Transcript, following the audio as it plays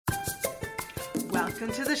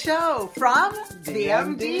Welcome to the show from the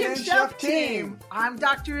MD and Chef team. I'm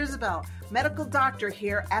Dr. Isabel, medical doctor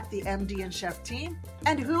here at the MD and Chef team.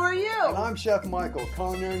 And who are you? And I'm Chef Michael,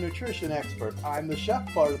 culinary nutrition expert. I'm the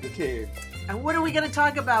chef part of the team. And what are we going to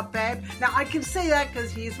talk about, babe? Now, I can say that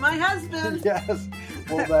because he's my husband. Yes.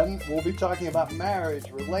 Well, then we'll be talking about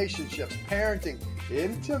marriage, relationships, parenting,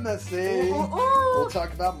 intimacy. Ooh. We'll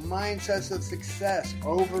talk about mindsets of success,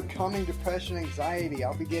 overcoming depression, anxiety.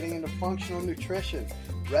 I'll be getting into functional nutrition,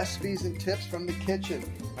 recipes and tips from the kitchen.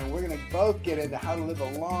 And we're going to both get into how to live a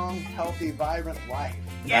long, healthy, vibrant life.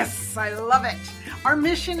 Yes, I love it. Our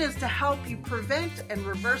mission is to help you prevent and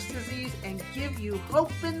reverse disease and give you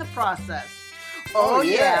hope in the process. Oh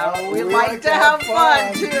yeah, we like to have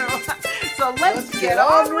fun too. So let's get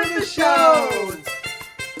on with the show.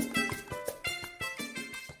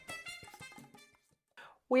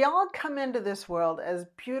 We all come into this world as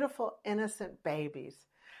beautiful, innocent babies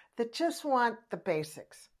that just want the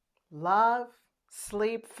basics. Love,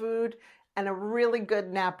 sleep, food, and a really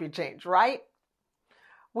good nappy change, right?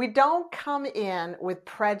 We don't come in with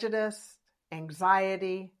prejudice,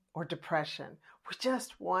 anxiety, or depression. We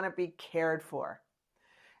just want to be cared for.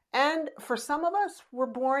 And for some of us, we're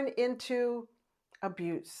born into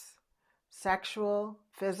abuse, sexual,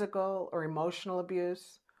 physical, or emotional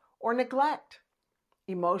abuse, or neglect.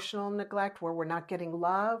 Emotional neglect where we're not getting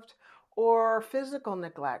loved, or physical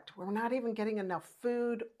neglect where we're not even getting enough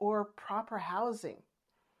food or proper housing.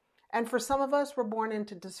 And for some of us, we're born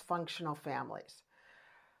into dysfunctional families.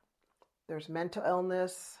 There's mental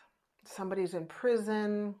illness, somebody's in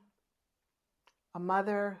prison, a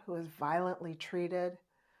mother who is violently treated,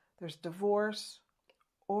 there's divorce,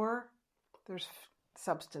 or there's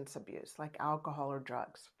substance abuse like alcohol or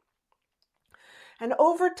drugs. And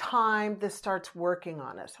over time, this starts working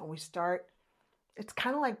on us. When we start, it's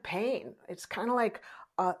kind of like pain. It's kind of like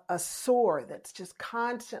a sore that's just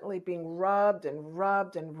constantly being rubbed and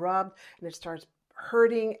rubbed and rubbed, and it starts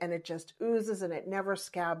hurting and it just oozes and it never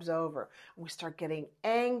scabs over. And we start getting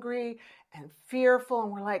angry and fearful,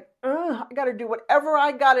 and we're like, I got to do whatever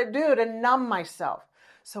I got to do to numb myself.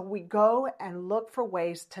 So we go and look for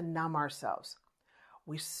ways to numb ourselves.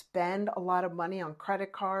 We spend a lot of money on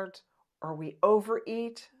credit cards, or we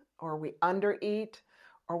overeat, or we undereat,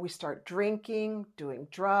 or we start drinking, doing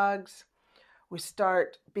drugs. We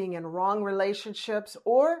start being in wrong relationships,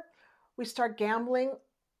 or we start gambling,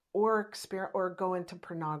 or go into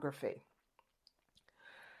pornography.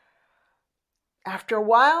 After a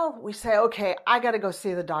while, we say, okay, I got to go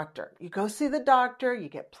see the doctor. You go see the doctor, you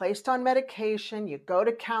get placed on medication, you go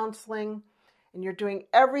to counseling, and you're doing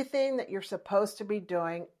everything that you're supposed to be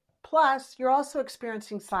doing. Plus, you're also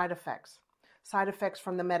experiencing side effects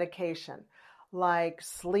from the medication, like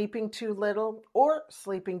sleeping too little or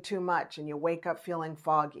sleeping too much, and you wake up feeling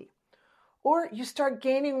foggy. Or you start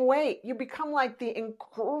gaining weight. You become like the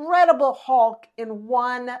Incredible Hulk in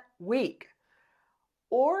 1 week.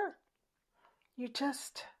 Or you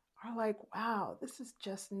just are like, wow, this is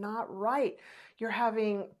just not right. You're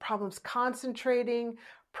having problems concentrating,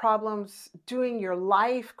 problems doing your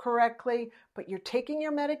life correctly, but you're taking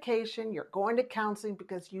your medication, you're going to counseling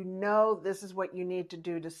because you know this is what you need to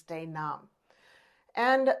do to stay numb.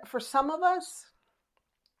 And for some of us,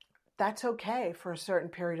 that's okay for a certain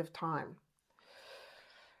period of time.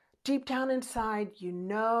 Deep down inside, you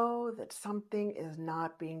know that something is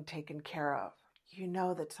not being taken care of. You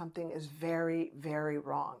know that something is very, very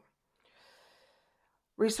wrong.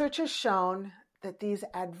 Research has shown that these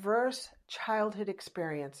adverse childhood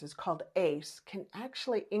experiences, called ACE, can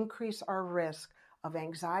actually increase our risk of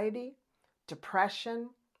anxiety, depression,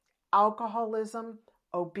 alcoholism,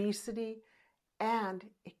 obesity, and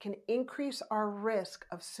it can increase our risk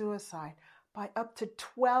of suicide by up to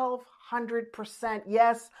 1,200%.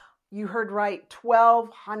 Yes, you heard right,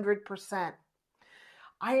 1,200%.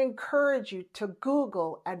 I encourage you to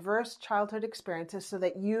Google adverse childhood experiences so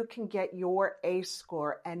that you can get your ACE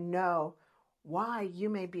score and know why you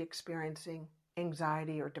may be experiencing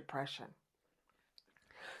anxiety or depression.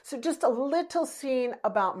 So just a little scene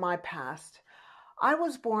about my past. I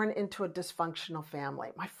was born into a dysfunctional family.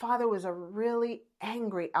 My father was a really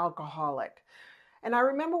angry alcoholic. And I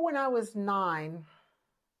remember when I was 9,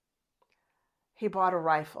 he bought a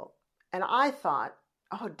rifle. And I thought,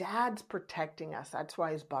 oh, Dad's protecting us. That's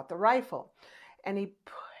why he's bought the rifle. And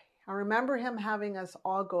I remember him having us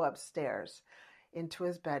all go upstairs into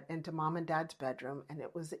his bed, into Mom and Dad's bedroom, and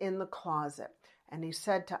it was in the closet. And he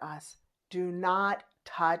said to us, do not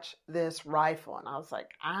touch this rifle. And I was like,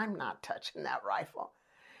 I'm not touching that rifle.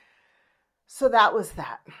 So that was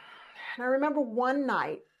that. And I remember one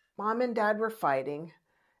night, Mom and Dad were fighting,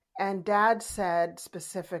 and Dad said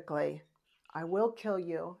specifically, I will kill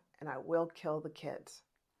you and I will kill the kids.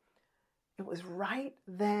 It was right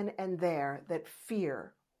then and there that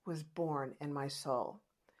fear was born in my soul.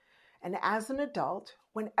 And as an adult,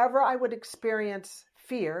 whenever I would experience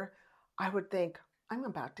fear, I would think, I'm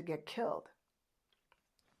about to get killed.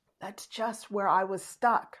 That's just where I was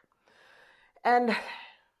stuck. And,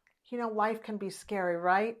 life can be scary,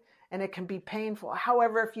 right? And it can be painful.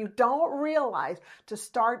 However, if you don't realize to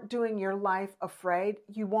start doing your life afraid,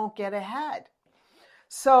 you won't get ahead.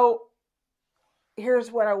 So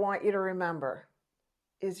here's what I want you to remember,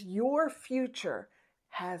 is your future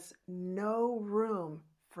has no room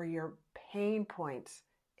for your pain points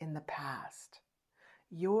in the past.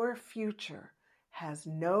 Your future has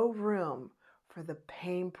no room for the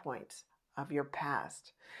pain points of your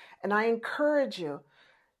past. And I encourage you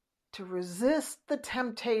to resist the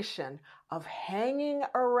temptation of hanging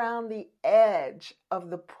around the edge of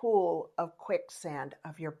the pool of quicksand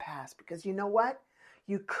of your past. Because you know what?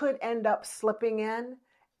 You could end up slipping in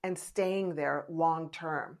and staying there long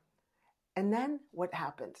term. And then what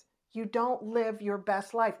happens? You don't live your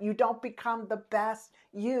best life. You don't become the best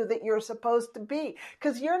you that you're supposed to be,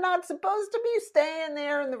 because you're not supposed to be staying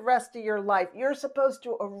there in the rest of your life. You're supposed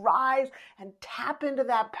to arise and tap into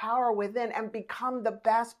that power within and become the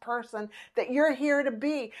best person that you're here to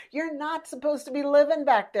be. You're not supposed to be living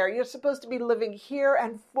back there. You're supposed to be living here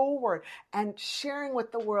and forward and sharing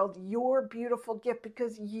with the world your beautiful gift,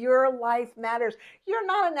 because your life matters. You're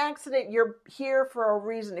not an accident. You're here for a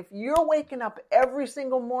reason. If you're waking up every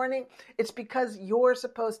single morning, it's because you're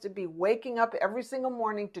supposed to be waking up every single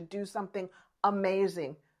morning to do something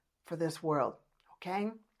amazing for this world,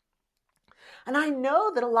 okay? And I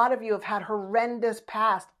know that a lot of you have had horrendous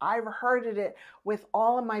past. I've heard it with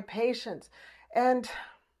all of my patients. And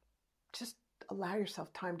just allow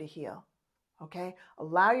yourself time to heal, okay?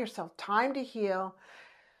 Allow yourself time to heal.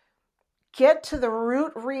 Get to the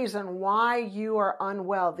root reason why you are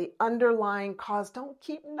unwell, the underlying cause. Don't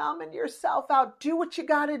keep numbing yourself out. Do what you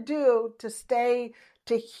got to do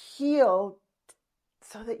to heal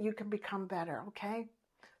so that you can become better, okay?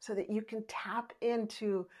 So that you can tap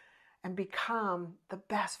into and become the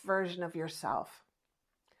best version of yourself.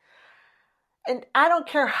 And I don't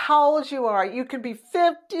care how old you are. You could be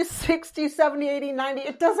 50, 60, 70, 80, 90.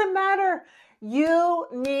 It doesn't matter. You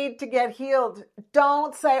need to get healed.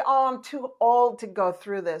 Don't say, oh, I'm too old to go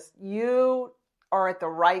through this. You are at the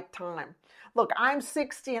right time. Look, I'm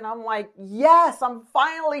 60 and I'm like, yes, I'm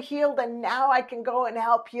finally healed and now I can go and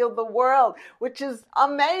help heal the world, which is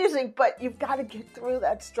amazing. But you've got to get through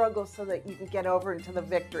that struggle so that you can get over into the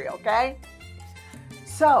victory, okay?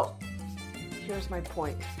 So, here's my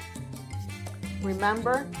point.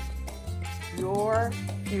 Remember, your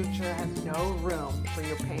future has no room for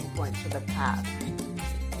your pain points of the past.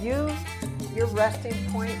 Your resting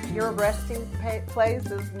point, your resting place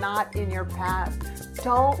is not in your past.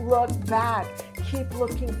 Don't look back. Keep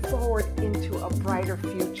looking forward into a brighter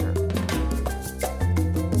future.